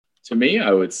To me,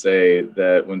 I would say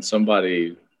that when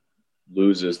somebody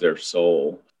loses their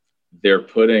soul, they're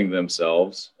putting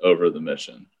themselves over the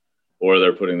mission, or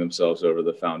they're putting themselves over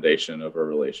the foundation of a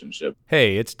relationship.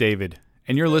 Hey, it's David,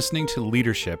 and you're listening to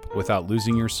Leadership Without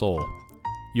Losing Your Soul,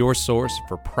 your source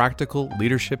for practical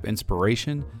leadership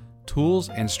inspiration, tools,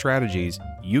 and strategies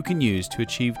you can use to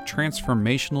achieve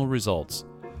transformational results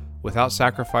without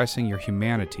sacrificing your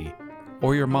humanity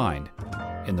or your mind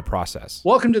in the process.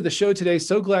 Welcome to the show today.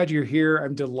 So glad you're here.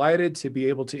 I'm delighted to be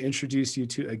able to introduce you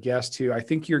to a guest who I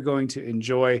think you're going to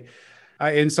enjoy.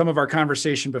 In some of our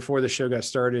conversation before the show got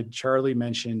started, Charlie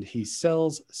mentioned he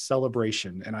sells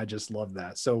celebration, and I just love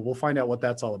that. So we'll find out what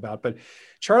that's all about. But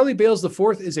Charlie Bales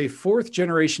IV is a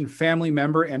fourth-generation family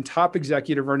member and top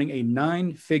executive running a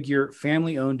 9-figure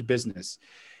family-owned business.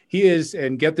 He is,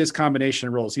 and get this combination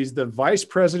of roles, he's the vice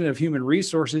president of human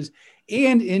resources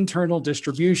and internal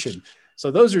distribution. So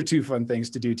those are two fun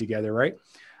things to do together, right?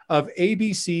 Of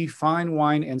ABC Fine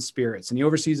Wine and Spirits. And he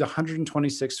oversees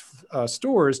 126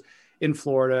 stores in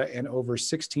Florida and over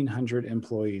 1,600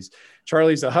 employees.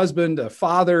 Charlie's a husband, a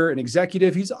father, an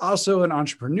executive. He's also an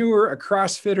entrepreneur, a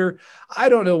CrossFitter. I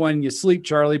don't know when you sleep,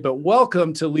 Charlie, but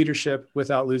welcome to Leadership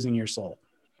Without Losing Your Soul.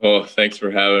 Well, thanks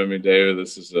for having me, David.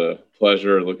 This is a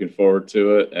pleasure. Looking forward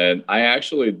to it. And I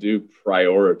actually do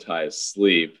prioritize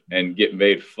sleep and get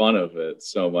made fun of it,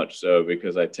 so much so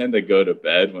because I tend to go to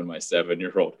bed when my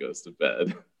 7-year-old goes to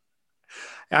bed.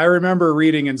 I remember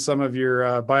reading in some of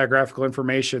your biographical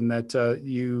information that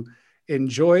you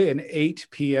enjoy an 8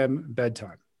 p.m.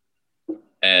 bedtime.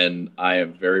 And I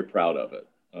am very proud of it.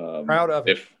 Proud of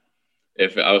it.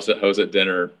 If I was at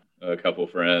dinner, a couple of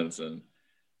friends, and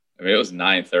I mean, it was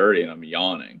 9:30 and I'm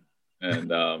yawning.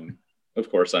 And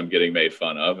of course I'm getting made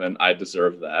fun of, and I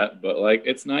deserve that. But like,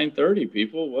 it's 9:30,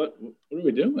 people. What are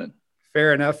we doing?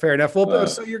 Fair enough. Fair enough. Well,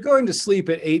 so you're going to sleep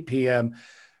at 8 p.m.,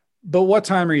 but what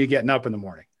time are you getting up in the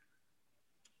morning?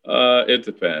 It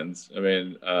depends. I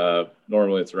mean,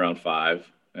 normally it's around 5,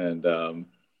 and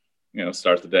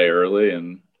start the day early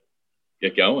and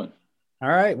get going. All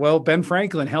right. Well, Ben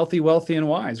Franklin, healthy, wealthy, and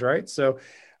wise, right? So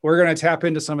we're going to tap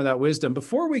into some of that wisdom.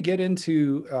 Before we get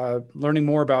into learning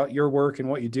more about your work and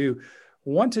what you do, I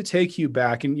want to take you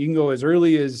back, and you can go as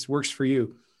early as works for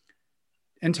you,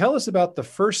 and tell us about the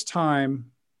first time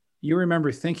you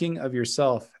remember thinking of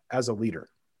yourself as a leader.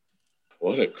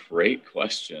 What a great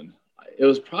question. It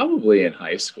was probably in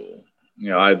high school.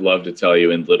 I'd love to tell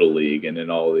you in Little League and in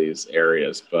all these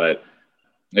areas, but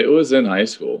it was in high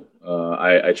school.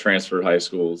 I transferred high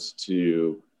schools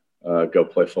to go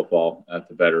play football at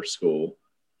the better school.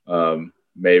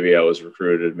 Maybe I was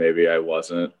recruited, maybe I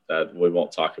wasn't. That we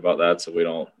won't talk about that, so we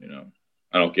don't,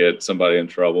 I don't get somebody in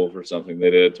trouble for something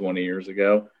they did 20 years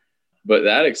ago. But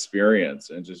that experience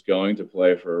and just going to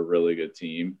play for a really good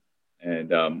team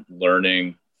and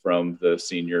learning from the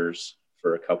seniors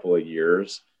for a couple of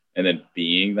years, and then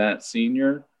being that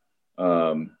senior,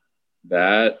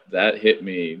 that hit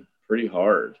me pretty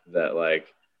hard. That like,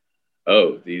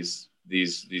 oh, these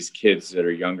kids that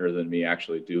are younger than me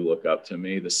actually do look up to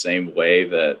me the same way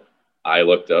that I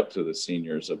looked up to the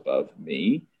seniors above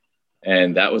me.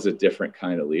 And that was a different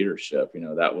kind of leadership.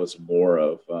 That was more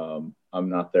of, I'm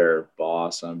not their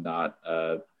boss. I'm not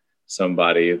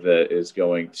somebody that is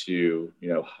going to,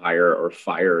 hire or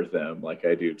fire them like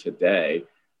I do today.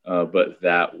 But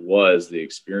that was the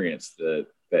experience that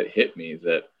hit me,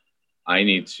 that I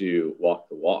need to walk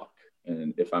the walk.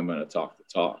 And if I'm going to talk the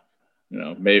talk,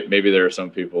 maybe there are some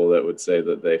people that would say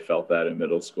that they felt that in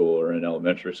middle school or in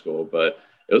elementary school, but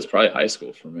it was probably high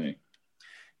school for me.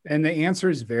 And the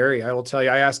answers vary. I will tell you,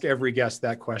 I ask every guest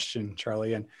that question,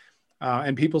 Charlie,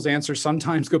 and people's answers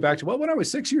sometimes go back to, well, when I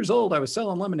was 6 years old, I was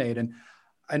selling lemonade.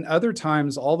 And other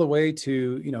times all the way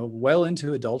to, well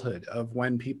into adulthood, of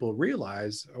when people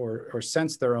realize or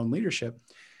sense their own leadership.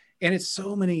 And it's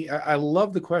so many, I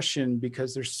love the question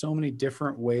because there's so many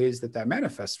different ways that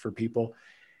manifests for people.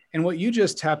 And what you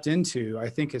just tapped into, I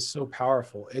think, is so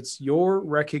powerful. It's your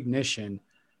recognition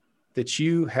that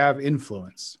you have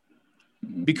influence,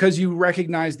 because you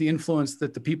recognize the influence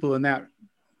that the people in that,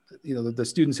 the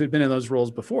students who had been in those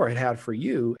roles before had for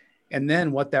you, and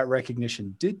then what that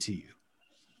recognition did to you.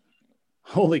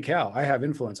 Holy cow, I have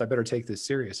influence. I better take this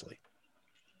seriously.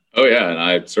 Oh, yeah. And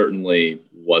I certainly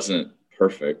wasn't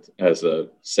perfect as a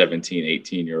 17,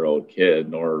 18-year-old kid,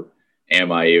 nor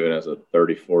am I even as a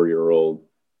 34-year-old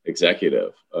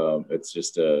executive.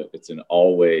 It's an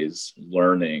always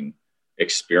learning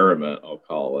experiment, I'll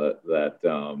call it,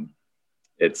 that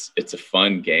it's a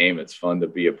fun game. It's fun to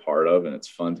be a part of, and it's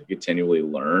fun to continually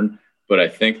learn. But I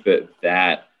think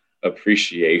that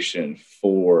appreciation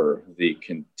for the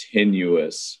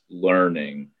continuous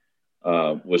learning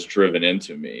was driven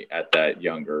into me at that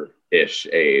younger-ish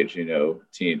age,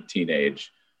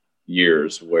 teenage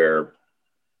years, where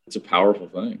it's a powerful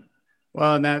thing.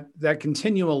 Well, and that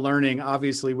continual learning,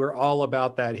 obviously, we're all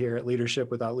about that here at Leadership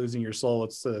Without Losing Your Soul.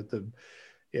 It's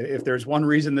if there's one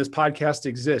reason this podcast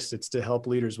exists, it's to help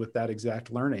leaders with that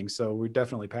exact learning. So we're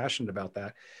definitely passionate about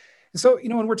that. And so,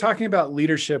 when we're talking about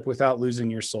leadership without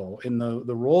losing your soul, in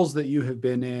the roles that you have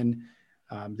been in,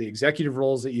 the executive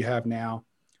roles that you have now,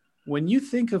 when you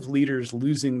think of leaders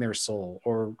losing their soul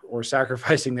or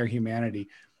sacrificing their humanity,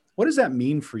 what does that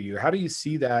mean for you? How do you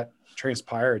see that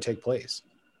transpire or take place?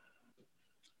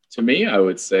 To me, I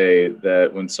would say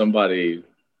that when somebody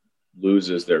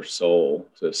loses their soul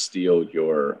to steal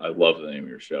I love the name of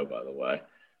your show, by the way,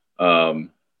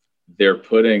 they're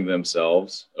putting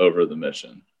themselves over the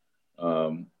mission,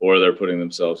 or they're putting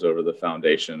themselves over the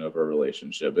foundation of a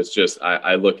relationship. It's just,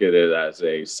 I look at it as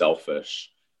a selfish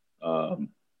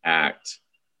act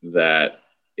that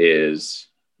is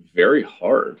very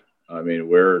hard. I mean,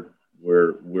 we're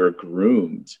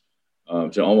groomed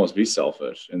to almost be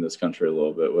selfish in this country a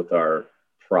little bit, with our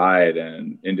pride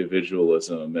and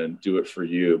individualism and do it for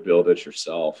you, build it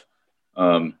yourself.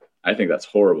 I think that's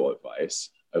horrible advice.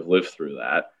 I've lived through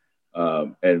that.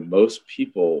 And most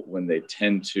people, when they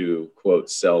tend to, quote,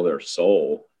 sell their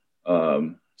soul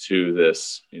to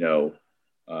this,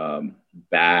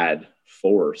 bad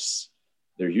force,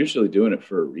 they're usually doing it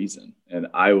for a reason. And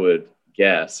I would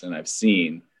guess, and I've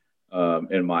seen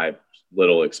in my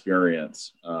little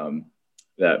experience,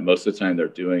 that most of the time they're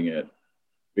doing it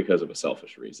because of a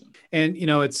selfish reason. And,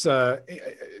 it's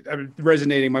I'm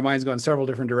resonating. My mind's going several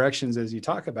different directions as you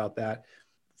talk about that.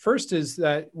 First is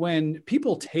that when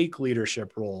people take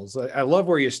leadership roles, I love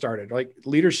where you started. Like,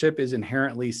 leadership is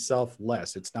inherently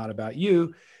selfless. It's not about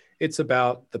you. It's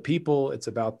about the people. It's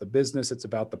about the business. It's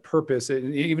about the purpose.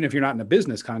 And even if you're not in a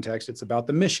business context, it's about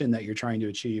the mission that you're trying to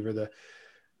achieve, or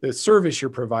the service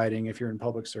you're providing if you're in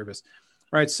public service,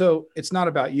 right? So it's not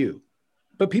about you.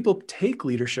 But people take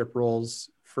leadership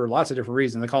roles for lots of different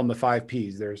reasons. They call them the 5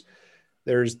 Ps.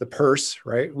 There's the purse,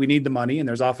 right? We need the money, and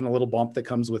there's often a little bump that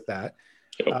comes with that.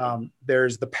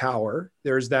 There's the power.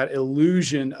 There's that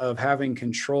illusion of having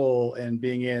control and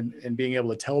being able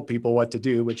to tell people what to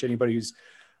do, which anybody who's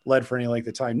led for any length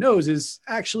of time knows is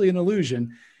actually an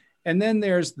illusion. And then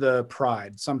there's the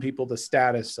pride. Some people, the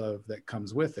status that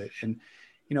comes with it. And,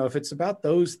 if it's about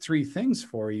those 3 things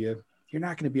for you, you're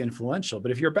not going to be influential.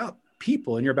 But if you're about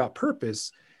people and you're about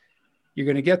purpose, you're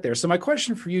going to get there. So my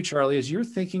question for you, Charlie, is you're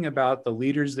thinking about the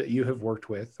leaders that you have worked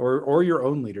with, or your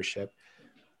own leadership.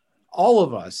 All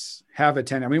of us have a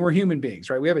tendency. I mean, we're human beings,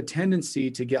 right? We have a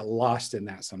tendency to get lost in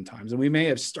that sometimes. And we may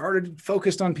have started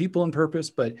focused on people and purpose,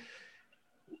 but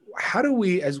how do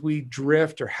we, as we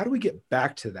drift, or how do we get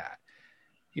back to that?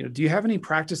 Do you have any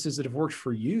practices that have worked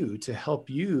for you to help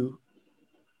you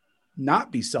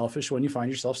not be selfish when you find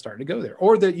yourself starting to go there,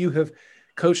 or that you have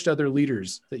coached other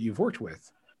leaders that you've worked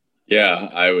with? Yeah,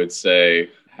 I would say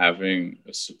having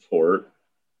a support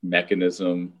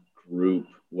mechanism, group,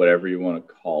 whatever you want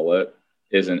to call it,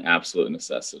 is an absolute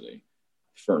necessity.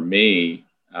 For me,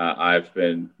 I've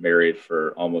been married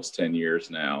for almost 10 years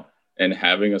now, and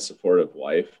having a supportive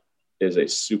wife is a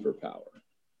superpower.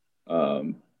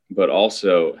 But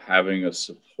also having a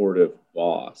supportive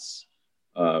boss,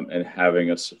 and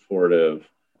having a supportive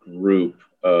group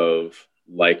of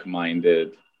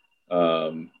like-minded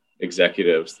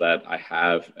executives that I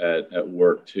have at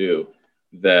work too,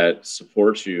 that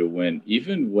support you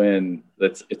even when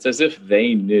it's as if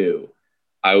they knew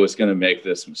I was going to make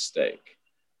this mistake,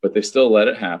 but they still let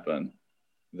it happen.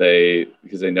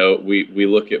 Because they know we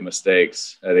look at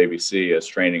mistakes at ABC as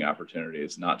training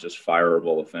opportunities, not just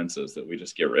fireable offenses that we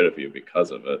just get rid of you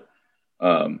because of it.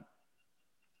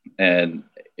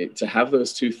 To have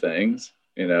those 2 things,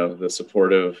 the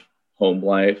supportive home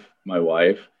life, my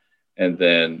wife, and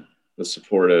then the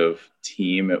supportive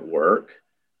team at work,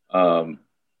 that's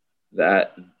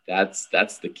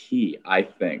the key, I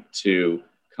think, to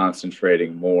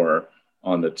concentrating more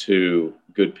on the 2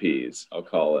 good Ps, I'll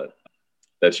call it,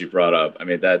 that you brought up. I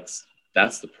mean, that's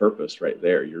the purpose right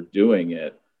there. You're doing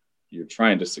it. You're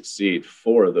trying to succeed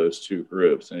for those 2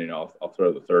 groups. And, I'll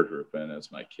throw the 3rd group in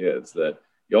as my kids, that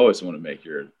you always want to make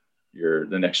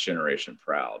the next generation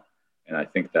proud. And I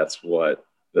think that's what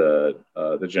the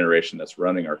generation that's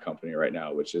running our company right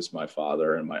now, which is my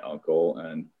father and my uncle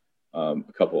and a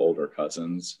couple older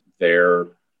cousins, they're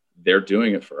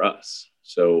doing it for us.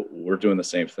 So we're doing the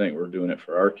same thing. We're doing it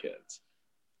for our kids,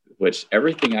 which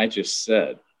everything I just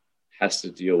said has to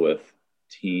deal with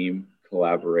team,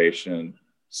 collaboration,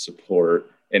 support,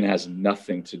 and has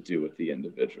nothing to do with the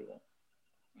individual.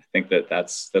 I think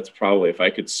that's probably, if I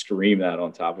could scream that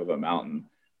on top of a mountain,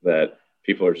 that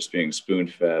people are just being spoon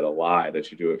fed a lie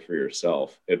that you do it for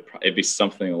yourself, it'd be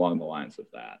something along the lines of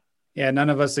that. Yeah, none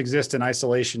of us exist in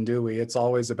isolation, do we? It's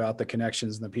always about the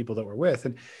connections and the people that we're with.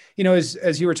 And, you know,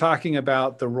 as you were talking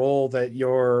about the role that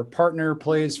your partner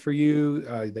plays for you,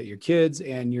 that your kids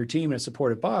and your team and a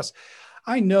supportive boss,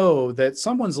 I know that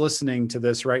someone's listening to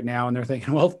this right now and they're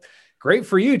thinking, well, great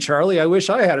for you, Charlie. I wish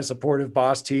I had a supportive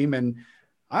boss team and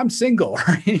I'm single,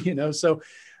 right? You know, so,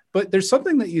 but there's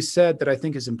something that you said that I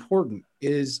think is important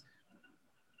is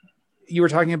you were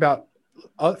talking about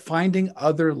finding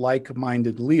other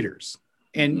like-minded leaders,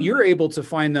 and Mm-hmm. you're able to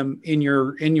find them in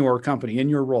your company, in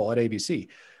your role at ABC.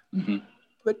 Mm-hmm.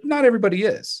 But not everybody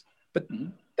is. But Mm-hmm.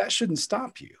 that shouldn't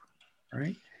stop you,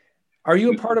 right? Are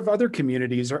you a part of other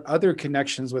communities or other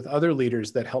connections with other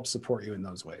leaders that help support you in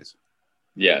those ways?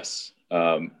 Yes.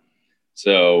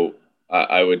 So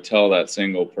I would tell that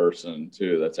single person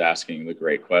too that's asking the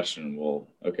great question, well,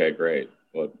 okay, great.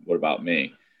 What about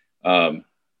me?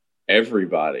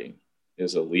 Everybody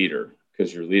is a leader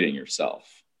because you're leading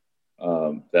yourself.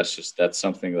 That's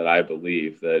something that I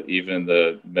believe, that even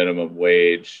the minimum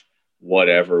wage,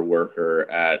 whatever worker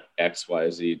at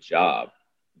XYZ job,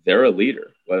 they're a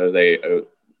leader, whether they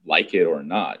like it or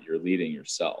not. You're leading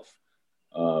yourself.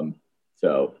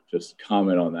 So just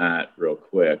comment on that real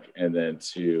quick. And then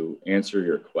to answer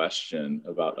your question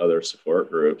about other support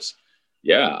groups,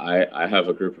 yeah, I have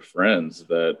a group of friends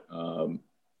that I'm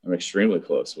extremely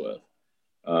close with.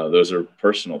 Those are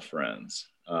personal friends.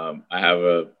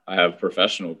 I have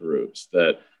professional groups.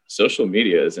 That social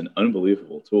media is an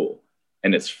unbelievable tool,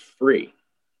 and it's free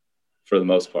for the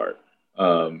most part,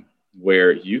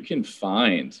 where you can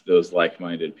find those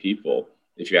like-minded people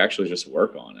if you actually just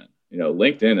work on it. You know,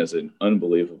 LinkedIn is an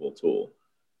unbelievable tool.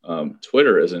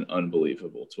 Twitter is an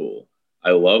unbelievable tool.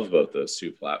 I love both those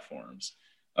two platforms.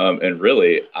 And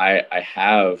really, I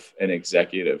have an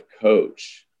executive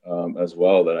coach as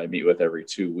well that I meet with every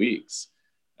 2 weeks.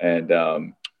 And,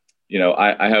 you know,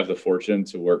 I have the fortune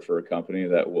to work for a company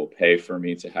that will pay for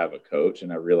me to have a coach.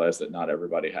 And I realize that not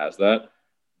everybody has that.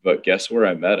 But guess where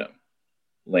I met him?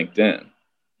 LinkedIn. And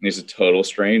he's a total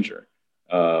stranger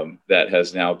that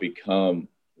has now become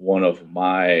one of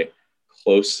my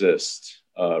closest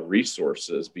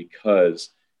resources,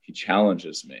 because he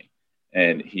challenges me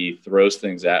and he throws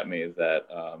things at me that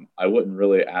I wouldn't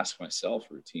really ask myself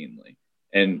routinely.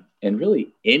 And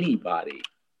really anybody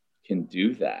can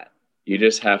do that. You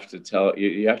just have to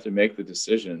you have to make the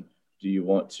decision. Do you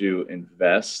want to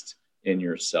invest in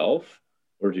yourself,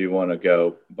 or do you want to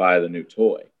go buy the new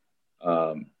toy?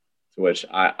 To which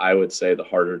I would say the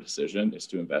harder decision is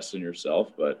to invest in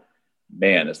yourself, but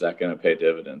man, is that going to pay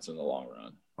dividends in the long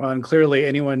run? Well, and clearly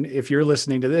anyone, if you're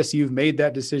listening to this, you've made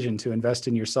that decision to invest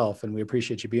in yourself, and we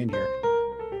appreciate you being here.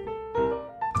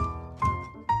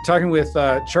 Talking with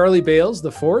Charlie Bales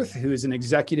the fourth, who is an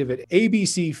executive at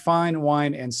ABC Fine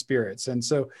Wine and Spirits. And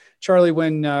so, Charlie,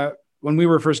 when we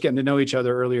were first getting to know each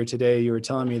other earlier today, you were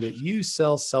telling me that you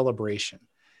sell celebration.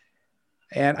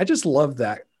 And I just love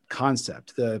that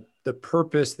concept, the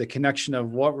purpose, the connection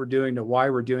of what we're doing to why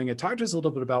we're doing it. Talk to us a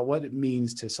little bit about what it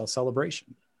means to sell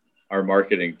celebration. Our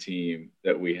marketing team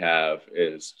that we have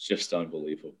is just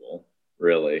unbelievable,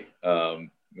 really. Our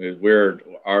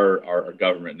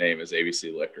government name is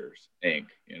ABC Liquors Inc.,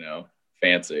 you know,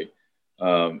 fancy.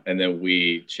 And then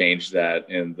we changed that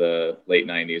in the late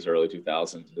 90s, early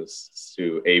 2000s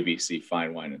to ABC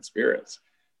Fine Wine and Spirits.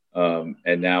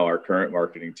 And now our current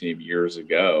marketing team years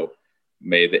ago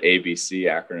made the ABC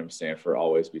acronym stand for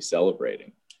Always Be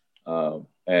Celebrating.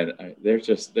 And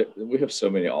we have so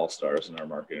many all-stars in our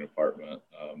marketing department.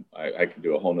 I can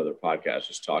do a whole nother podcast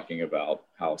just talking about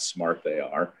how smart they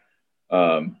are.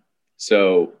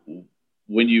 So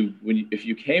if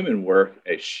you came and worked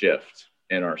a shift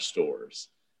in our stores,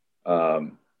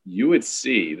 you would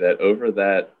see that over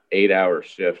that 8-hour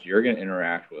shift, you're going to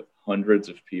interact with hundreds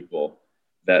of people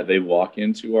that they walk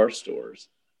into our stores.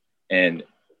 And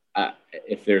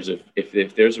if there's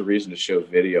a reason to show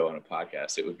video on a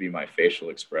podcast, it would be my facial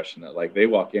expression that, like, they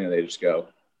walk in and they just go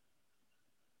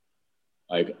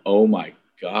like, oh my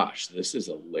gosh, this is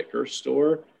a liquor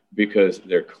store, because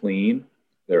they're clean,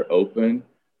 they're open,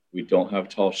 we don't have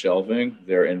tall shelving,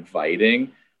 they're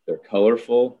inviting, they're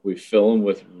colorful, we fill them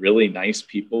with really nice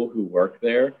people who work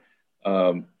there.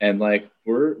 And like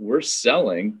we're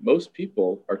selling, most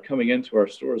people are coming into our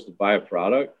stores to buy a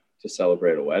product, to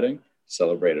celebrate a wedding,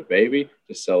 celebrate a baby,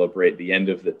 to celebrate the end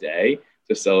of the day,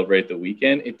 to celebrate the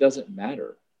weekend. It doesn't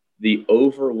matter. The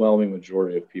overwhelming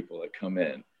majority of people that come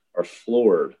in are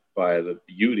floored by the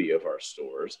beauty of our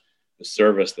stores, the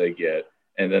service they get,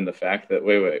 And then the fact that,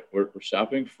 wait, we're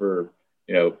shopping for,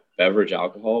 beverage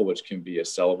alcohol, which can be a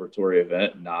celebratory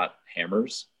event, not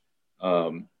hammers.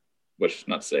 Which,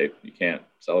 not to say you can't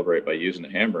celebrate by using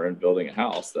a hammer and building a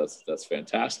house. That's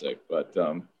fantastic. But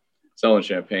selling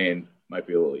champagne might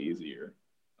be a little easier.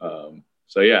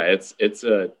 So yeah, it's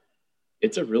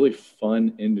a really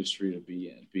fun industry to be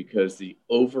in, because the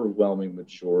overwhelming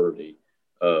majority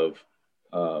of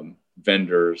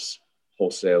vendors,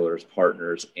 wholesalers,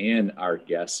 partners, and our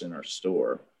guests in our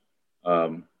store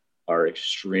are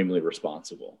extremely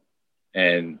responsible.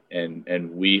 And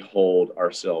we hold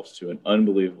ourselves to an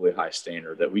unbelievably high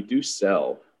standard that we do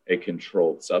sell a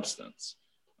controlled substance.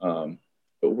 But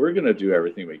we're going to do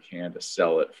everything we can to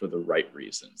sell it for the right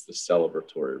reasons, the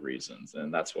celebratory reasons.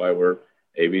 And that's why we're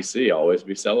ABC, always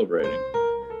be celebrating.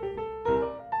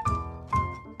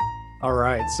 All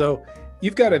right. So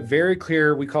you've got a very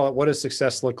clear, we call it, what does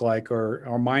success look like,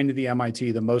 or mind of the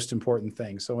MIT, the most important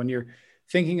thing. So when you're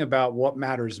thinking about what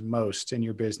matters most in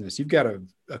your business, you've got a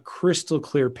crystal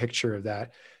clear picture of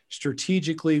that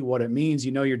strategically, what it means.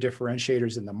 You know your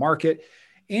differentiators in the market,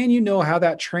 and you know how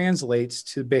that translates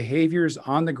to behaviors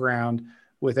on the ground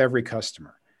with every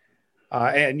customer.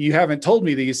 And you haven't told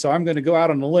me these, so I'm going to go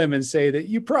out on a limb and say that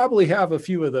you probably have a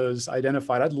few of those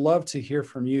identified. I'd love to hear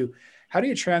from you. How do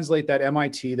you translate that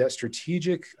MIT, that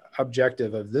strategic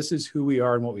objective of this is who we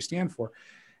are and what we stand for?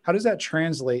 How does that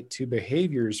translate to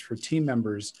behaviors for team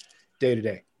members day to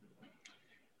day?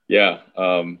 Yeah.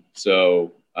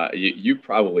 So you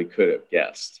probably could have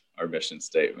guessed our mission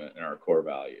statement and our core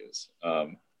values. Our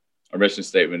mission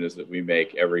statement is that we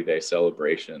make everyday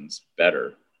celebrations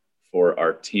better for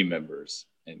our team members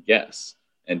and guests,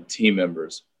 and team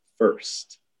members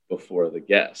first before the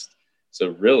guest. So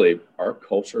really, our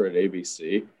culture at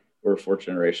ABC, we're a fourth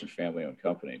generation family owned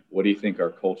company. What do you think our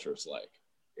culture is like?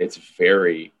 It's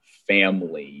very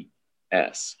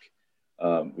family-esque.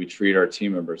 We treat our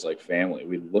team members like family.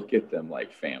 We look at them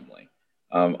like family.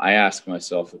 I ask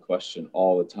myself the question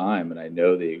all the time, and I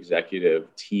know the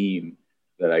executive team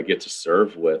that I get to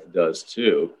serve with does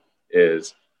too,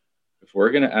 is if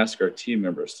we're going to ask our team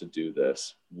members to do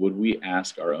this, would we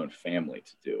ask our own family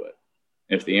to do it?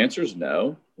 And if the answer is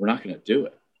no, we're not going to do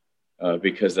it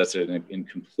because that's in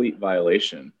complete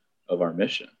violation of our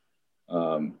mission.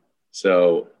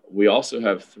 So we also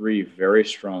have three very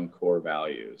strong core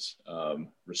values: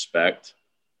 respect,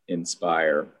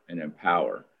 inspire, and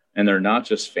empower. And they're not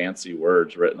just fancy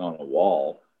words written on a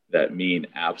wall that mean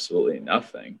absolutely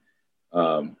nothing.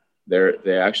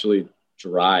 They actually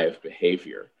drive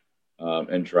behavior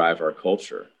and drive our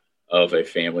culture of a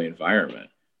family environment.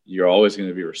 You're always going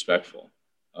to be respectful.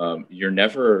 You're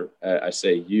never, I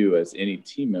say you as any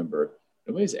team member,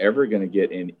 nobody's ever going to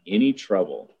get in any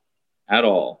trouble at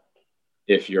all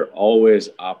if you're always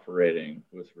operating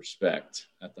with respect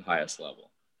at the highest level.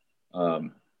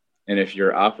 And if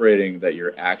you're operating that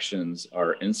your actions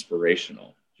are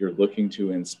inspirational, you're looking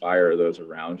to inspire those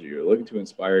around you, you're looking to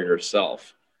inspire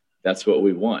yourself. That's what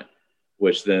we want.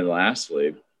 Which then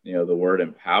lastly, the word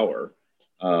empower,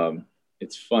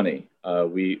 it's funny.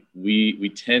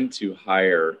 We tend to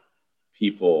hire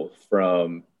people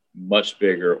from much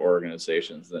bigger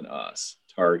organizations than us: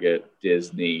 Target,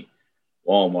 Disney,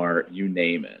 Walmart, you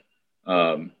name it.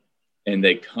 And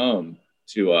they come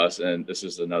to us, and this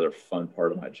is another fun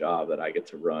part of my job that I get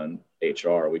to run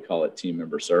HR. We call it team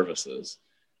member services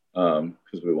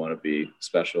because we want to be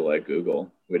special like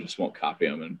Google. We just won't copy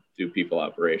them and do people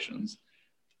operations.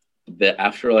 That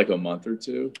after like a month or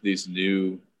two, these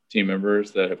new team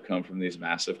members that have come from these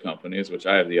massive companies, which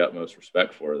I have the utmost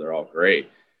respect for, they're all great.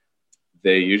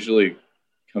 They usually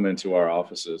come into our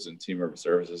offices and team member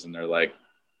services, and they're like,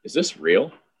 is this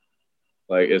real?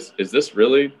 Like, is this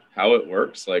really how it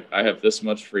works? Like, I have this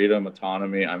much freedom,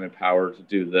 autonomy. I'm empowered to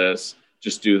do this.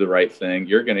 Just do the right thing.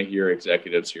 You're going to hear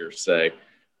executives here say,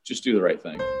 just do the right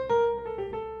thing.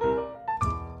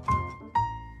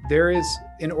 There is,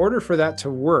 in order for that to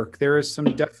work, there is some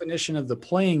definition of the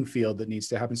playing field that needs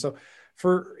to happen. So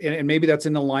and maybe that's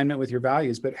in alignment with your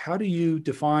values, but how do you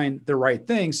define the right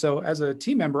thing? So as a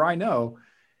team member, I know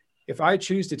if I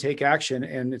choose to take action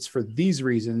and it's for these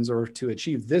reasons or to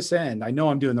achieve this end, I know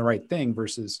I'm doing the right thing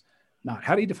versus not.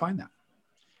 How do you define that?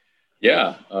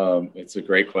 Yeah, it's a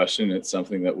great question. It's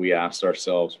something that we asked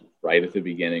ourselves right at the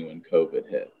beginning when COVID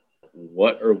hit.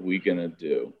 What are we going to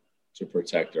do to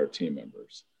protect our team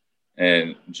members?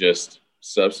 And just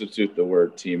substitute the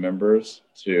word team members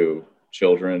to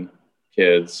children,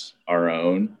 kids, our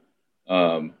own.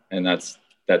 And that's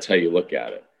how you look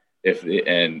at it.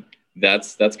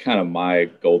 That's kind of my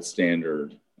gold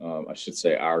standard. I should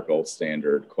say our gold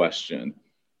standard question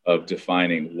of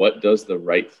defining what does the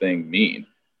right thing mean.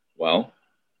 Well,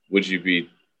 would you be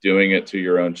doing it to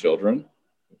your own children?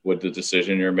 Would the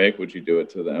decision you make, would you do it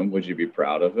to them? Would you be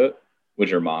proud of it? Would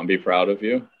your mom be proud of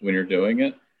you when you're doing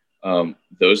it?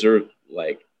 Those are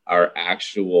like our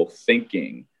actual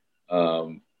thinking.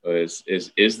 Is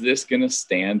this going to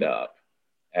stand up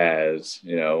as,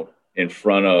 in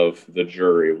front of the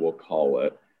jury, we'll call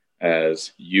it,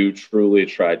 as you truly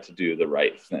tried to do the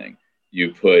right thing?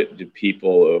 You put the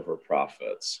people over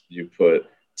profits. You put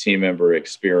team member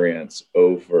experience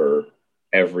over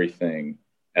everything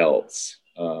else.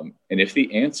 And if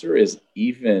the answer is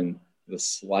even the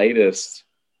slightest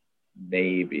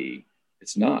maybe,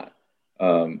 it's not.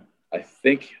 I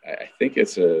think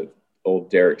it's a old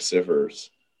Derek Sivers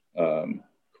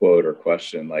quote or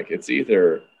question. Like, it's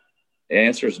either the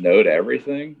answer is no to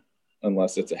everything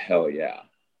unless it's a hell yeah.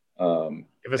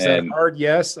 If it's a hard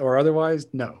yes or otherwise,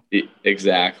 no.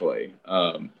 Exactly.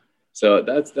 So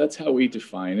that's how we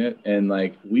define it. And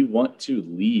like, we want to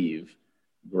leave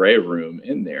gray room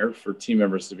in there for team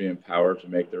members to be empowered to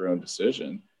make their own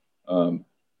decision.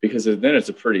 Because then it's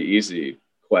a pretty easy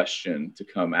question to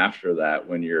come after that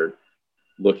when you're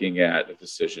looking at a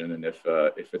decision, and if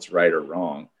it's right or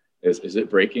wrong. Is it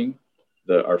breaking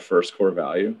our first core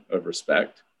value of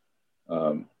respect?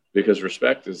 Because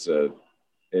respect is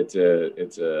it's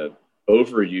a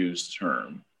overused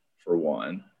term for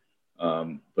one,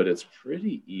 but it's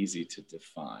pretty easy to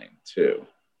define too.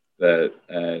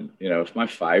 If my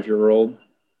 5-year-old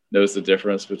knows the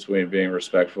difference between being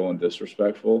respectful and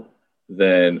disrespectful,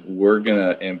 then we're going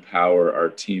to empower our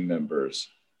team members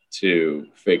to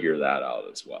figure that out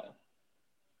as well.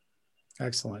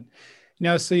 Excellent.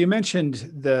 Now, so you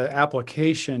mentioned the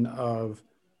application of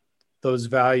those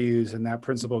values and that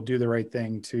principle, do the right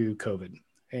thing, to COVID.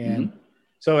 And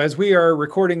so as we are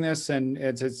recording this and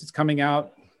it's coming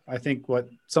out, I think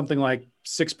something like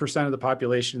 6% of the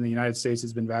population in the United States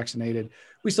has been vaccinated.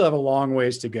 We still have a long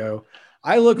ways to go.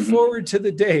 I look forward to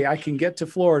the day I can get to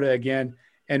Florida again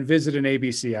and visit an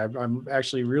ABC. I'm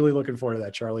actually really looking forward to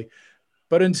that, Charlie.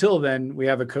 But until then, we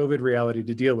have a COVID reality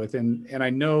to deal with. And I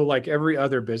know, like every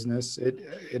other business,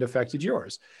 it affected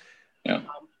yours. Yeah.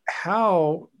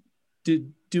 How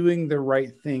did doing the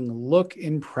right thing look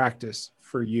in practice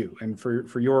for you and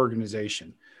for your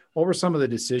organization? What were some of the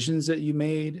decisions that you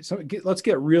made? So let's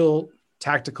get real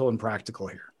tactical and practical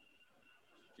here.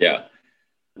 Yeah.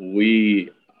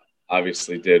 We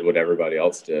obviously did what everybody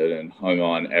else did and hung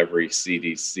on every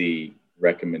CDC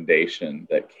recommendation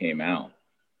that came out.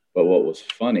 But what was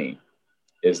funny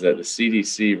is that the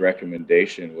CDC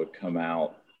recommendation would come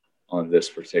out on this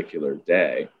particular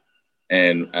day.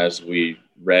 And as we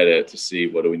read it to see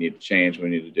what do we need to change, what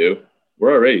we need to do,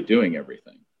 we're already doing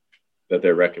everything that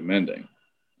they're recommending.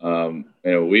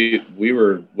 We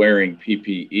were wearing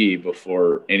PPE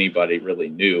before anybody really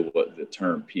knew what the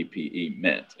term PPE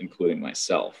meant, including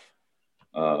myself.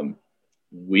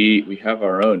 We have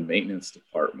our own maintenance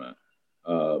department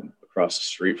across the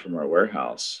street from our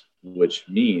warehouse, which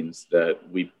means that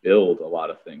we build a lot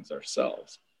of things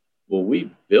ourselves. Well,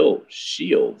 we built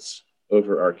shields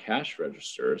over our cash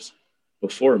registers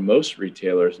before most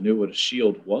retailers knew what a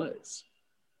shield was.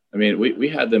 I mean, we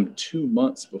had them 2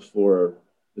 months before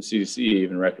the CDC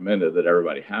even recommended that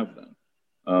everybody have them.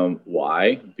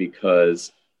 Why?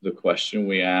 Because the question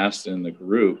we asked in the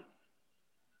group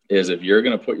is, if you're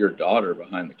going to put your daughter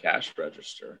behind the cash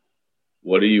register,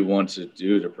 what do you want to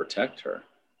do to protect her?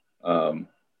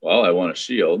 Well, I want a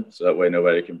shield so that way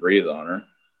nobody can breathe on her.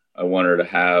 I want her to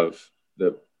have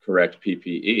the correct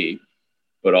PPE,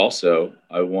 but also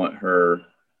I want her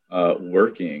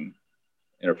working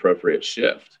an appropriate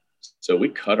shift. So we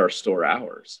cut our store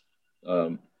hours.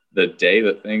 The day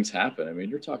that things happen, I mean,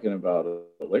 you're talking about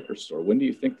a liquor store. When do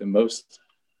you think the most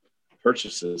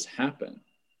purchases happen?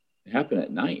 They happen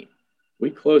at night.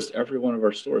 We closed every one of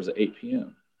our stores at 8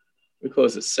 p.m. We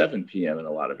closed at 7 p.m. in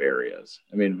a lot of areas.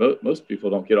 I mean, most people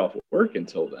don't get off work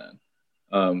until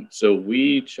then. So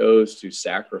we chose to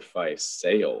sacrifice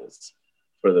sales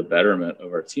for the betterment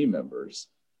of our team members,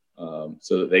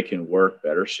 so that they can work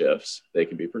better shifts, they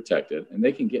can be protected, and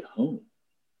they can get home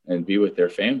and be with their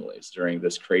families during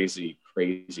this crazy,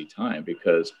 crazy time,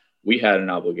 because we had an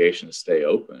obligation to stay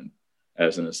open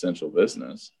as an essential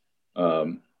business.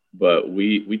 But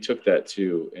we took that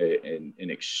to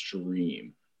an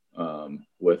extreme,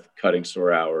 with cutting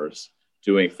store hours,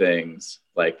 doing things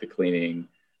like the cleaning,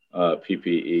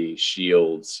 PPE,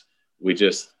 shields. We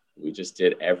just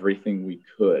did everything we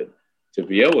could to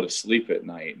be able to sleep at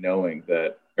night, knowing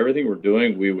that everything we're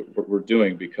doing, we're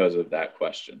doing because of that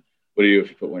question. What do you do if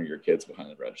you put one of your kids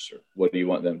behind the register? What do you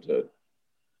want them to,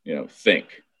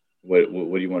 think What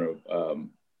do you want to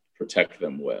protect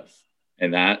them with?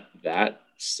 And that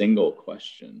single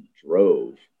question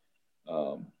drove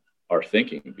our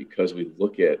thinking, because we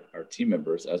look at our team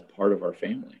members as part of our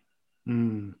family.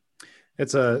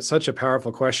 It's such a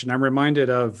powerful question. I'm reminded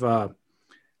of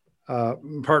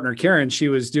partner Karen. She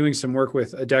was doing some work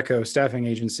with Adecco staffing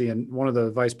agency, and one of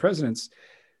the vice presidents,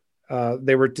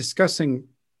 they were discussing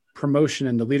promotion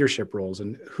into leadership roles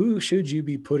and who should you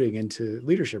be putting into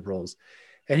leadership roles.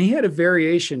 And he had a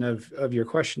variation of your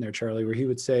question there, Charlie, where he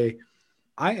would say,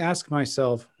 I ask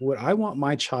myself, would I want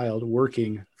my child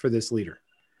working for this leader?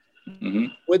 Mm-hmm.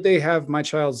 Would they have my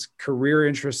child's career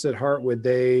interests at heart? Would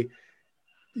they,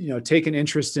 take an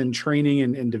interest in training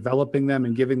and developing them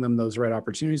and giving them those right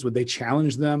opportunities? Would they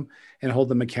challenge them and hold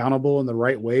them accountable in the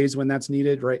right ways when that's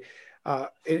needed? Right.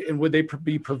 And would they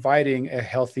be providing a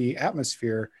healthy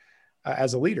atmosphere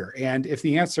as a leader? And if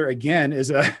the answer again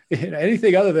is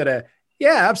anything other than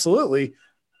yeah, absolutely,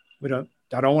 I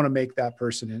don't want to make that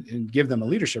person and give them a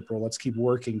leadership role. Let's keep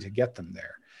working to get them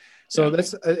there. So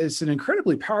it's an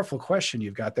incredibly powerful question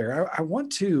you've got there. I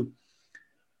want to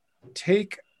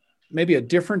take maybe a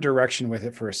different direction with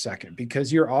it for a second,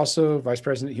 because you're also vice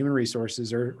president of human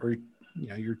resources, or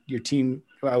your team.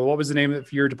 What was the name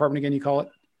of your department again? You call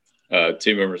it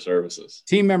team member services.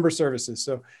 Team member services.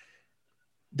 So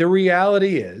the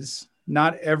reality is,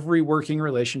 not every working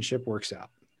relationship works out.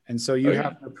 And so you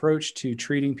have an approach to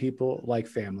treating people like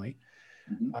family,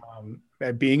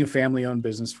 being a family-owned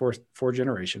business for 4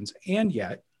 generations, and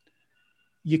yet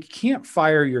you can't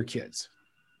fire your kids.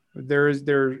 There's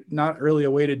not really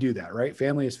a way to do that, right?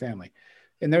 Family is family.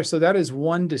 And so that is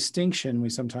one distinction we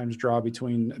sometimes draw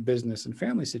between a business and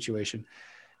family situation.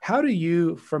 How do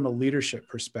you, from a leadership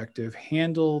perspective,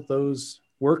 handle those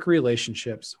work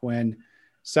relationships when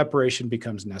separation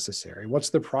becomes necessary?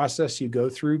 What's the process you go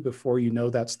through before you know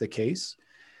that's the case?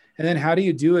 And then how do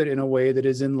you do it in a way that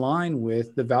is in line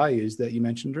with the values that you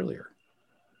mentioned earlier?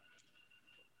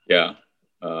 Yeah.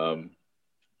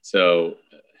 So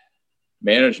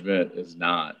management is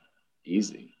not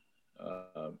easy.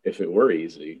 If it were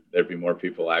easy, there'd be more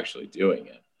people actually doing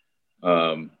it.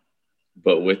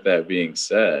 But with that being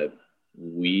said,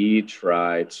 we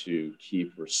try to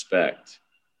keep respect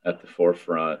at the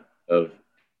forefront of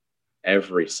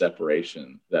every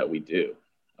separation that we do.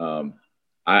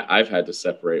 I've had to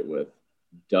separate with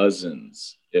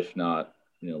dozens, if not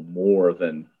more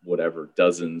than whatever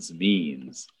dozens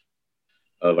means,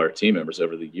 of our team members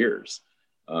over the years.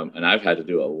 And I've had to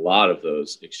do a lot of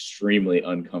those extremely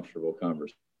uncomfortable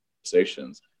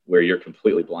conversations where you're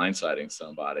completely blindsiding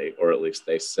somebody, or at least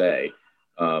they say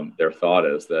their thought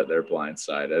is that they're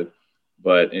blindsided.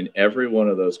 But in every one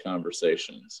of those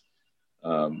conversations,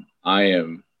 I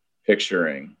am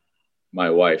picturing my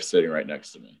wife sitting right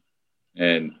next to me.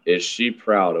 And is she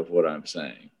proud of what I'm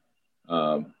saying?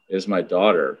 Is my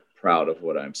daughter proud of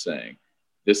what I'm saying?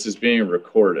 This is being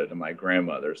recorded and my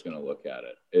grandmother's going to look at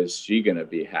it. Is she going to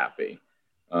be happy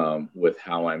with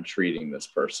how I'm treating this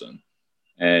person?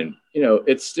 And,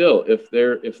 it's still, if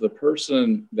the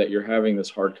person that you're having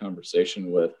this hard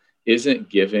conversation with isn't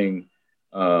giving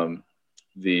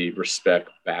the respect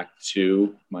back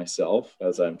to myself,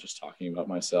 as I'm just talking about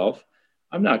myself,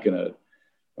 I'm not going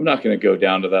to go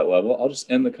down to that level. I'll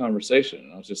just end the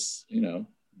conversation. I'll just,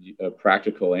 a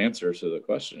practical answer to the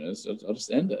question is I'll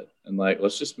just end it. And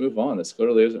let's just move on. This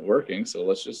clearly isn't working. So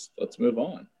let's move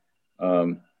on.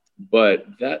 But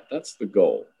that's the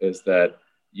goal, is that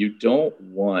you don't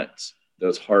want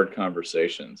those hard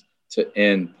conversations to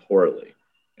end poorly.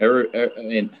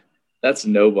 That's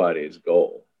nobody's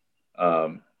goal.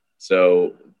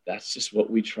 So that's just what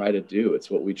we try to do. It's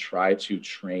what we try to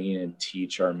train and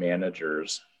teach our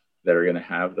managers that are going to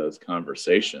have those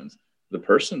conversations. The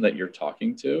person that you're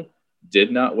talking to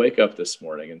did not wake up this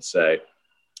morning and say,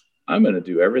 I'm going to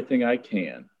do everything I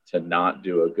can to not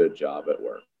do a good job at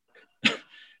work.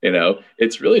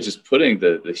 It's really just putting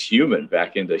the human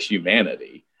back into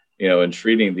humanity, and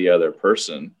treating the other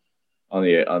person on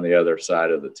the other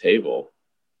side of the table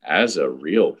as a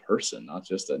real person, not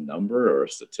just a number or a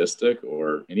statistic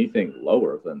or anything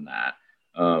lower than that.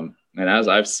 And as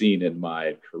I've seen in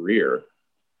my career,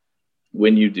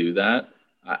 when you do that,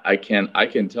 I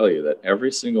can tell you that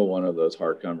every single one of those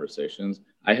hard conversations,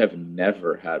 I have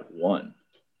never had one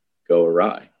go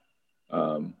awry.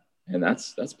 And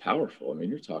that's powerful. I mean,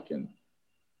 you're talking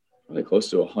probably close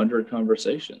to 100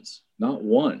 conversations. Not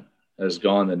one has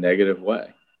gone the negative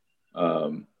way,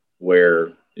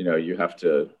 where, you have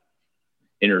to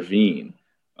intervene.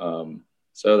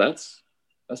 So that's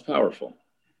powerful.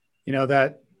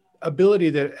 That ability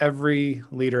that every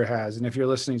leader has. And if you're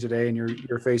listening today and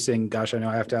you're facing, gosh, I know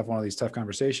I have to have one of these tough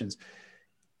conversations,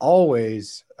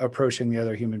 always approaching the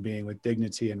other human being with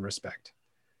dignity and respect,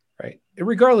 right?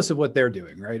 Regardless of what they're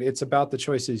doing, right? It's about the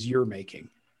choices you're making.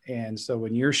 And so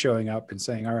when you're showing up and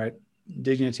saying, all right,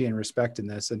 dignity and respect in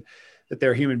this, and that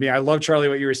they're a human being. I love, Charlie,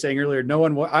 what you were saying earlier. No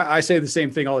one, I say the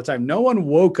same thing all the time. No one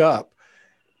woke up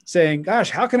saying, gosh,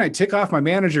 how can I tick off my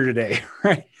manager today?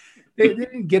 Right? They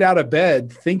didn't get out of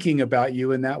bed thinking about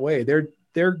you in that way.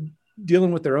 They're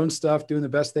dealing with their own stuff, doing the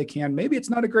best they can. Maybe it's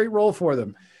not a great role for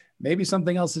them. Maybe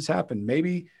something else has happened.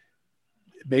 Maybe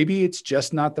it's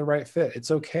just not the right fit.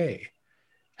 It's okay.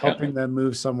 Helping them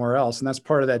move somewhere else. And that's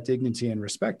part of that dignity and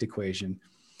respect equation.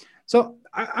 So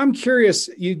I'm curious,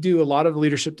 you do a lot of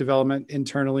leadership development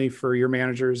internally for your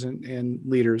managers and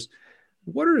leaders.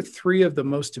 What are 3 of the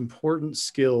most important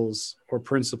skills or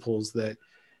principles that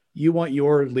you want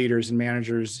your leaders and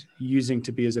managers using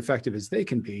to be as effective as they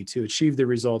can be to achieve the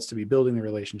results, to be building the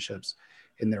relationships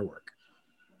in their work?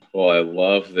 Well, I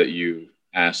love that you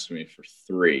asked me for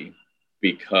 3,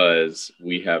 because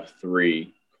we have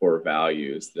 3 core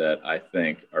values that I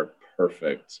think are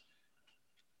perfect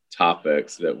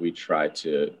topics that we try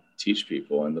to teach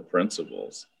people, and the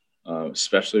principles,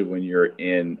 especially when you're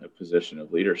in a position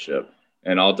of leadership.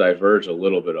 And I'll diverge a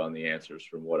little bit on the answers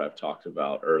from what I've talked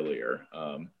about earlier,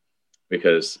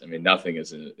 because I mean, nothing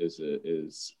is an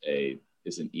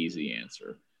easy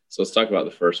answer. So let's talk about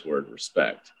the first word,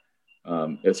 respect.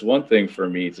 It's one thing for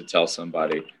me to tell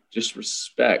somebody, just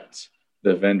respect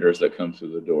the vendors that come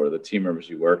through the door, the team members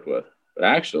you work with. But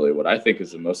actually, what I think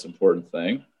is the most important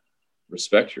thing,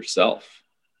 respect yourself.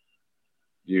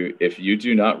 If you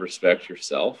do not respect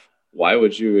yourself, why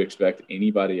would you expect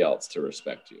anybody else to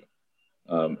respect you?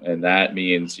 And that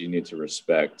means you need to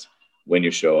respect when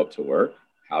you show up to work,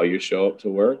 how you show up to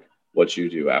work, what you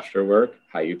do after work,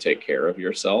 how you take care of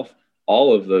yourself.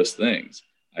 All of those things,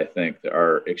 I think,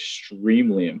 are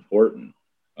extremely important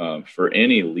for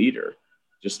any leader.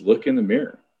 Just look in the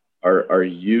mirror. Are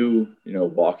you,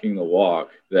 walking the walk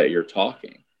that you're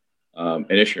talking? And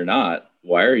if you're not,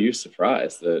 why are you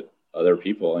surprised that other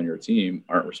people on your team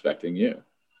aren't respecting you?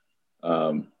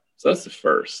 So that's the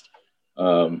first.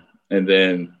 And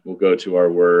then we'll go to our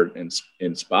word,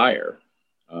 inspire,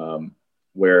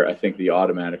 where I think the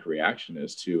automatic reaction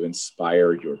is to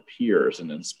inspire your peers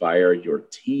and inspire your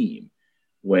team,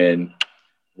 when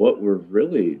what we're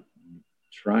really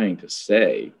trying to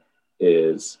say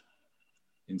is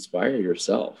inspire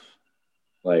yourself.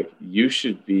 Like, you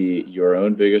should be your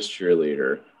own biggest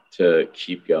cheerleader to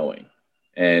keep going.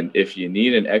 And if you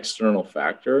need an external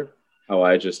factor, how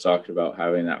I just talked about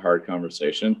having that hard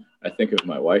conversation, I think of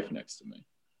my wife next to me.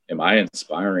 Am I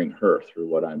inspiring her through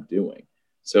what I'm doing?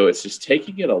 So it's just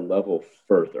taking it a level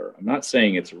further. I'm not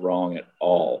saying it's wrong at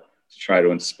all to try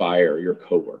to inspire your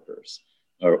coworkers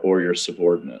or your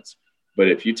subordinates. But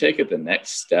if you take it the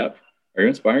next step, are you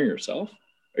inspiring yourself?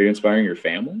 Are you inspiring your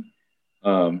family?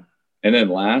 And then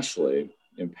lastly,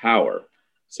 empower.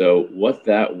 So what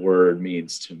that word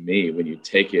means to me, when you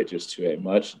take it just to a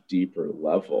much deeper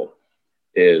level,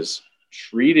 is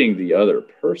treating the other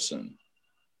person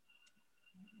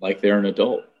like they're an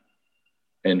adult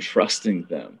and trusting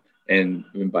them. And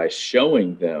by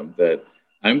showing them that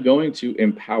I'm going to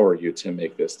empower you to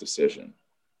make this decision.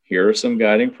 Here are some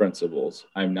guiding principles.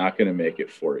 I'm not going to make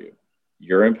it for you.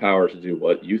 You're empowered to do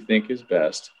what you think is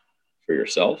best for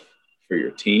yourself, for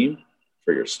your team,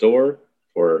 for your store,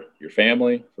 for your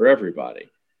family, for everybody.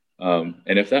 And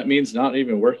if that means not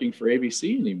even working for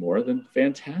ABC anymore, then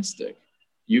fantastic.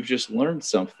 You've just learned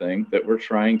something that we're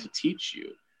trying to teach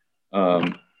you.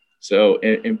 So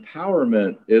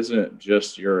empowerment isn't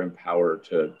just you're empowered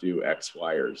to do X,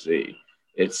 Y, or Z.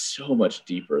 It's so much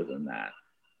deeper than that.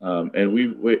 And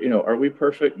we are we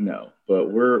perfect? No,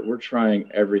 but we're trying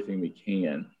everything we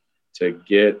can to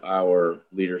get our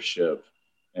leadership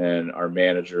and our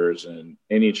managers and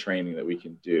any training that we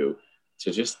can do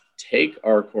to just take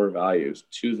our core values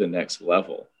to the next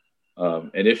level.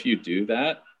 And if you do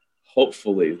that,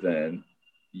 hopefully then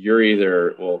you're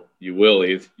you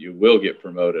will get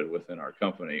promoted within our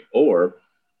company, or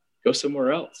go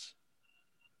somewhere else.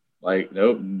 Like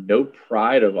no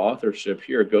pride of authorship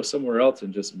here. Go somewhere else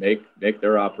and just make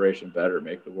their operation better,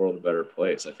 make the world a better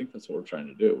place. I think that's what we're trying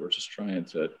to do. We're just trying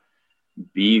to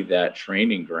be that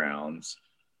training grounds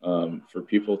for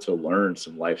people to learn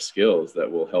some life skills that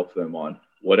will help them on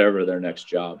whatever their next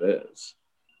job is.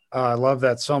 I love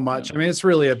that so much. Yeah. I mean, it's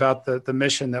really about the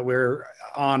mission that we're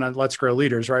on Let's Grow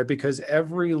Leaders, right? Because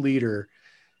every leader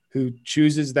who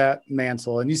chooses that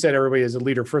mantle, and you said everybody is a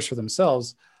leader first for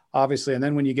themselves, obviously. And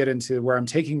then when you get into where I'm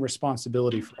taking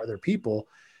responsibility for other people,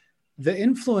 the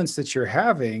influence that you're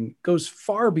having goes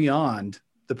far beyond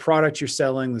the product you're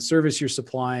selling, the service you're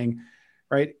supplying,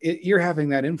 right? You're having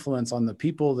that influence on the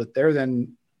people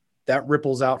that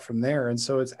ripples out from there. And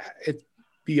so it's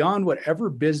beyond whatever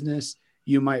business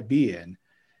you might be in.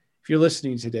 If you're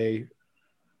listening today,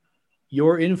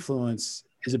 your influence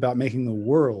is about making the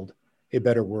world a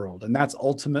better world. And that's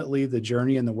ultimately the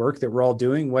journey and the work that we're all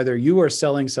doing, whether you are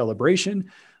selling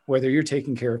Celebration, whether you're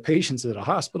taking care of patients at a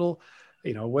hospital,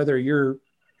 whether you're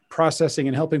processing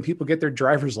and helping people get their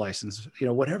driver's license,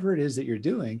 whatever it is that you're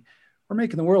doing, we're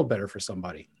making the world better for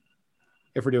somebody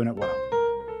if we're doing it well.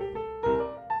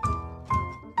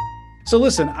 So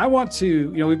listen, I want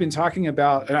to, we've been talking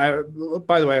about, and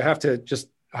by the way, I have to just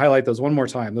highlight those one more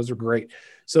time. Those are great.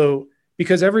 So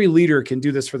because every leader can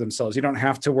do this for themselves. You don't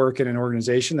have to work in an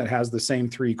organization that has the same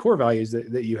 3 core values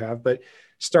that you have, but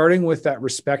starting with that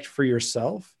respect for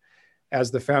yourself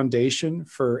as the foundation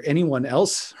for anyone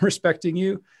else respecting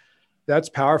you, that's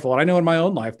powerful. And I know in my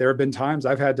own life, there have been times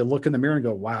I've had to look in the mirror and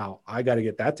go, wow, I got to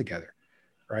get that together,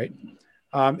 right?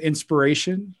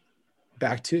 Inspiration,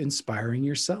 back to inspiring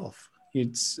yourself.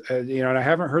 It's, and I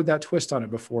haven't heard that twist on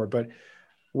it before, but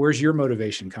where's your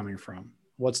motivation coming from?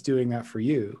 What's doing that for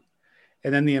you?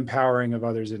 And then the empowering of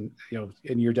others. And,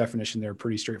 in your definition, they're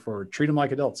pretty straightforward. Treat them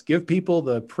like adults, give people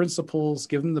the principles,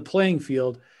 give them the playing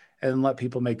field, and let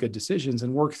people make good decisions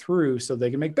and work through so they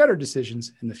can make better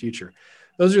decisions in the future.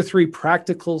 Those are 3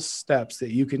 practical steps that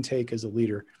you can take as a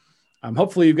leader.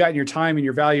 Hopefully you've gotten your time and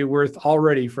your value worth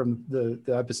already from the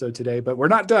episode today, but we're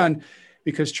not done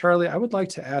because Charlie, I would like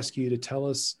to ask you to tell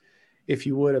us, if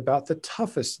you would, about the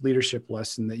toughest leadership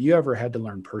lesson that you ever had to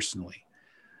learn personally.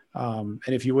 And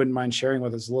if you wouldn't mind sharing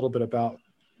with us a little bit about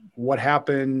what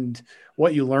happened,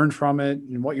 what you learned from it,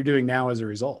 and what you're doing now as a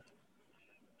result.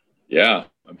 Yeah,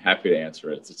 I'm happy to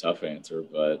answer it. It's a tough answer,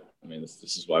 but I mean, this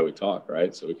is why we talk,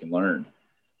 right? So we can learn.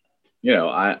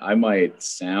 I might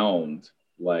sound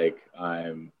like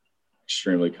I'm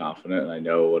extremely confident and I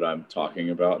know what I'm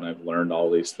talking about and I've learned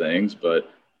all these things, but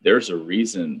there's a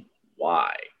reason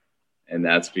why. And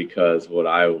that's because what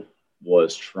I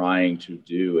was trying to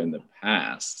do in the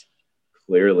past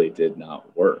clearly did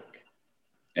not work.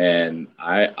 And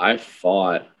I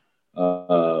fought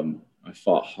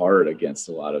hard against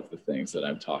a lot of the things that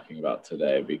I'm talking about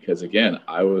today, because again,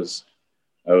 I was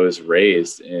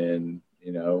raised in,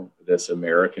 this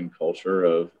American culture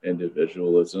of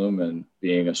individualism and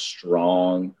being a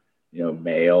strong,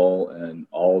 male and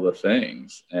all the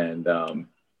things. And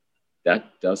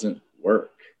that doesn't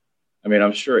work. I mean,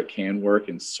 I'm sure it can work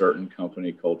in certain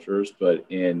company cultures, but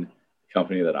in the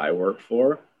company that I work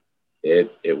for,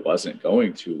 it wasn't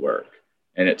going to work.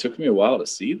 And it took me a while to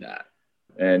see that.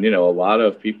 And, a lot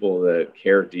of people that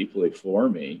care deeply for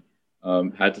me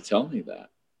had to tell me that.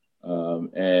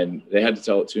 And they had to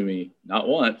tell it to me not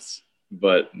once,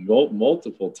 but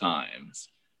multiple times.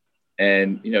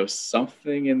 And,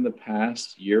 something in the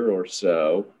past year or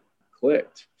so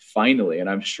clicked finally. And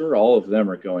I'm sure all of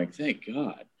them are going, thank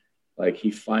God. Like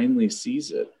he finally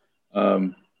sees it,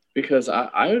 because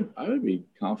I would be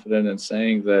confident in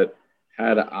saying that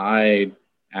had I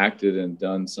acted and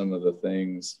done some of the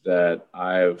things that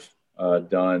I've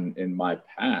done in my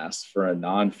past for a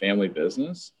non-family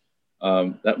business,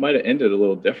 that might have ended a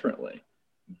little differently.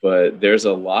 But there's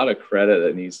a lot of credit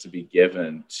that needs to be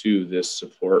given to this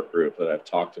support group that I've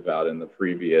talked about in the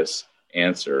previous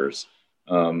answers,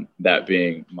 that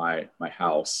being my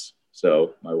house,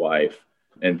 so my wife,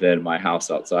 and then my house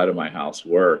outside of my house,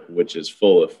 work, which is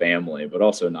full of family, but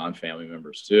also non-family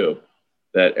members too,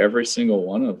 that every single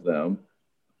one of them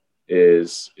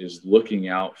is looking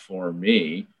out for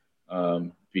me,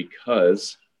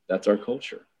 because that's our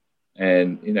culture.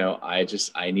 And,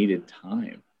 I needed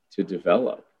time to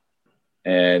develop,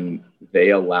 and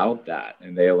they allowed that,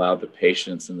 and they allowed the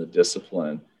patience and the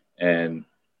discipline. And,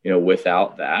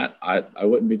 without that, I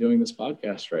wouldn't be doing this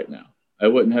podcast right now. I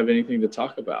wouldn't have anything to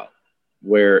talk about.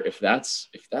 Where if that's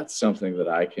something that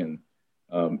I can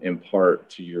impart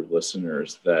to your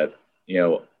listeners, that,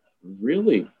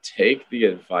 really take the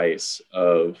advice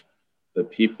of the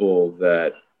people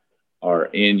that are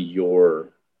in your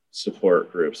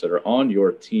support groups, that are on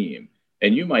your team.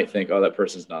 And you might think, oh, that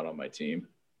person's not on my team.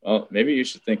 Well, maybe you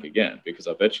should think again, because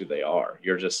I bet you they are.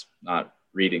 You're just not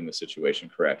reading the situation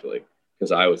correctly,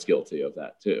 because I was guilty of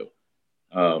that too.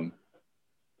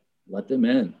 Let them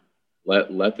in.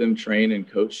 Let them train and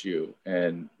coach you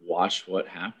and watch what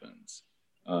happens.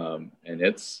 And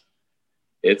it's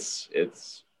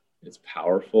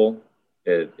powerful.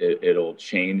 It'll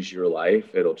change your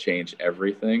life. It'll change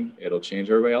everything. It'll change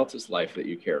everybody else's life that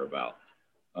you care about.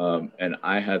 And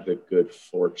I had the good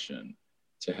fortune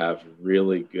to have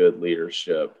really good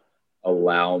leadership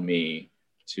allow me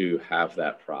to have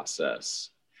that process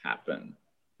happen.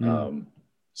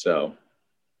 So,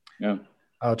 yeah.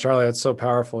 Oh, Charlie, that's so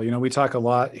powerful. We talk a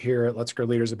lot here at Let's Grow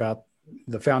Leaders about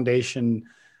the foundation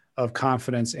of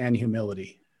confidence and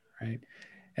humility, right?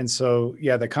 And so,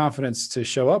 yeah, the confidence to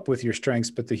show up with your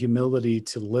strengths, but the humility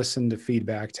to listen to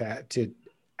feedback, to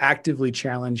actively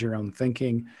challenge your own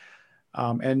thinking,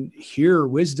 and hear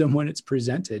wisdom when it's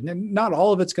presented. And not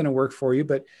all of it's going to work for you,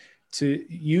 but to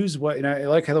use and I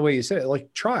like how the way you said it,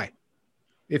 like try.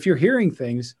 If you're hearing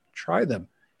things, try them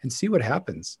and see what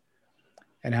happens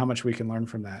and how much we can learn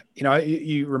from that.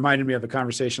 You reminded me of a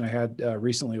conversation I had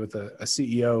recently with a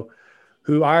CEO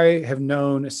who I have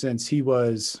known since he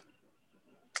was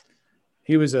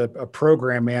a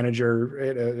program manager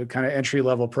at a kind of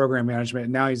entry-level program management.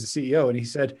 And now he's the CEO. And he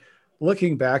said,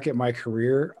 looking back at my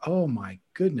career, oh my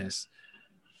goodness,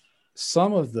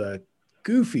 some of the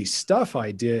goofy stuff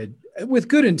I did with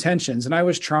good intentions. And I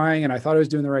was trying and I thought I was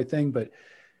doing the right thing,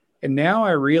 and now I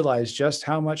realize just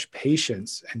how much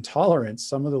patience and tolerance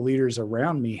some of the leaders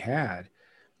around me had.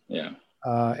 Yeah.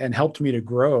 And helped me to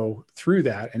grow through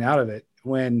that and out of it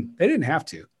when they didn't have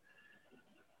to.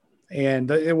 And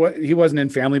he wasn't in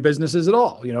family businesses at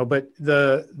all, but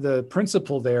the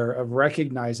principle there of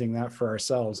recognizing that for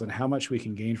ourselves and how much we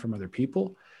can gain from other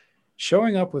people,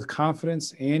 showing up with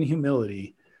confidence and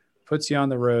humility puts you on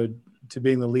the road to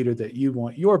being the leader that you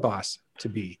want your boss to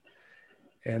be.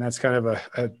 And that's kind of a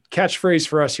catchphrase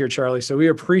for us here, Charlie. So we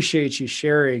appreciate you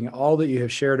sharing all that you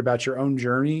have shared about your own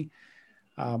journey,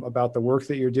 about the work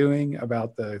that you're doing,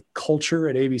 about the culture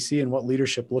at ABC and what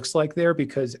leadership looks like there,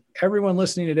 because everyone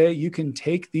listening today, you can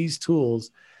take these tools,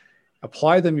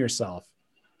 apply them yourself,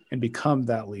 and become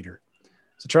that leader.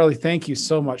 So Charlie, thank you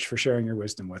so much for sharing your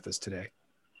wisdom with us today.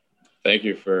 Thank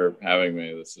you for having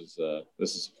me. This is a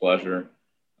pleasure.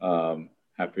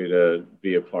 Happy to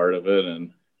be a part of it,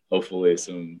 and hopefully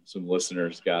some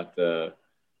listeners got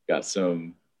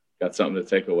something to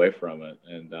take away from it.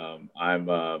 And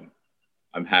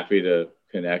I'm happy to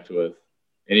connect with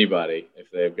anybody if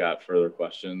they've got further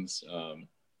questions. I'm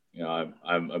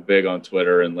big on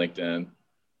Twitter and LinkedIn,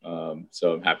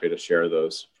 so I'm happy to share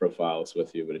those profiles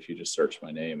with you. But if you just search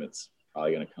my name, it's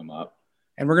probably going to come up.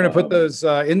 And we're going to put those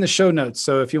in the show notes.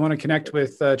 So if you want to connect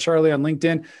with Charlie on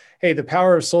LinkedIn, hey, the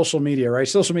power of social media, right?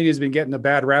 Social media has been getting a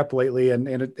bad rap lately, and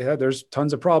there's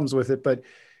tons of problems with it. But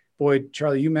boy,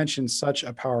 Charlie, you mentioned such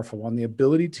a powerful one, the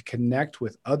ability to connect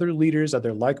with other leaders,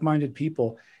 other like-minded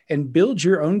people, and build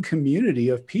your own community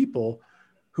of people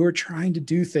who are trying to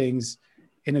do things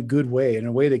in a good way, in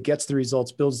a way that gets the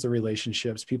results, builds the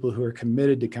relationships, people who are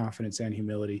committed to confidence and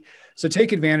humility. So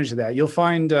take advantage of that. You'll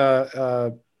find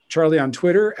Charlie on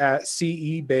Twitter at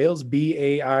CE Bailes,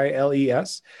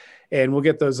 Bailes, and we'll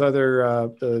get those other,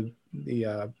 the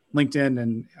LinkedIn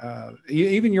and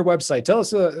even your website. Tell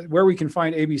us where we can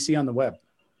find ABC on the web.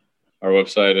 Our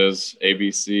website is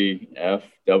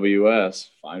ABCFWS,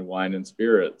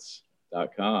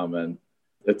 finewineandspirits.com. And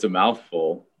it's a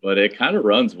mouthful, but it kind of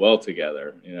runs well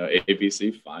together.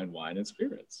 ABC, Fine Wine and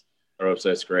Spirits. Our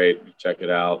website's great. Check it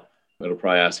out. It'll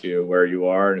probably ask you where you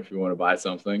are and if you want to buy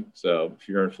something. So if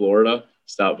you're in Florida,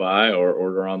 stop by or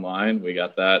order online. We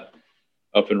got that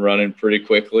up and running pretty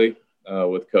quickly.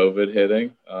 With COVID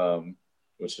hitting,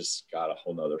 which has got a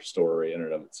whole nother story in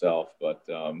and of itself. But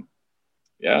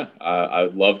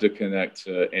I'd love to connect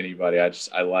to anybody. I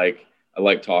like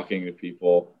talking to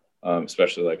people,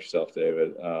 especially like yourself,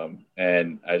 David.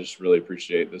 And I just really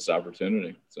appreciate this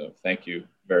opportunity. So thank you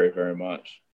very, very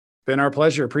much. Been our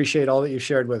pleasure. Appreciate all that you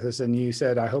shared with us. And you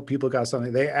said, I hope people got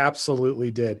something. They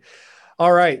absolutely did.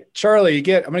 All right, Charlie, I'm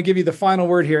going to give you the final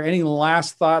word here. Any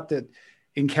last thought that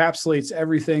encapsulates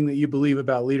everything that you believe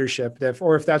about leadership,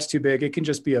 or if that's too big, it can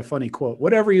just be a funny quote,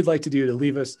 whatever you'd like to do to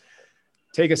leave us,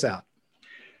 take us out.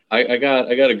 I got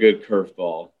a good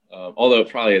curveball. Although it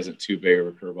probably isn't too big of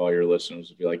a curveball. Your listeners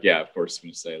would be like, yeah, of course I'm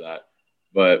going to say that,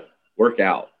 but work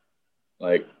out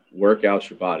your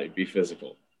body, be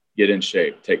physical, get in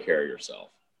shape, take care of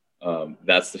yourself.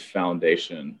 That's the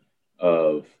foundation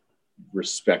of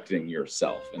respecting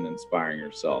yourself and inspiring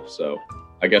yourself. So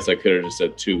I guess I could have just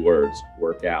said 2 words,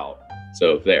 work out.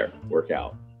 So work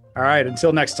out. All right.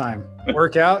 Until next time,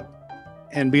 work out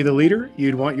and be the leader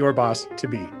you'd want your boss to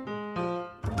be.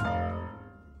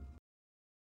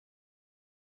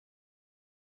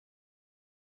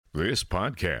 This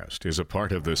podcast is a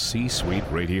part of the C-Suite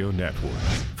Radio Network.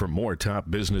 For more top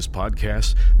business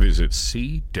podcasts, visit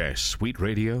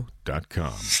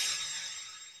c-suiteradio.com.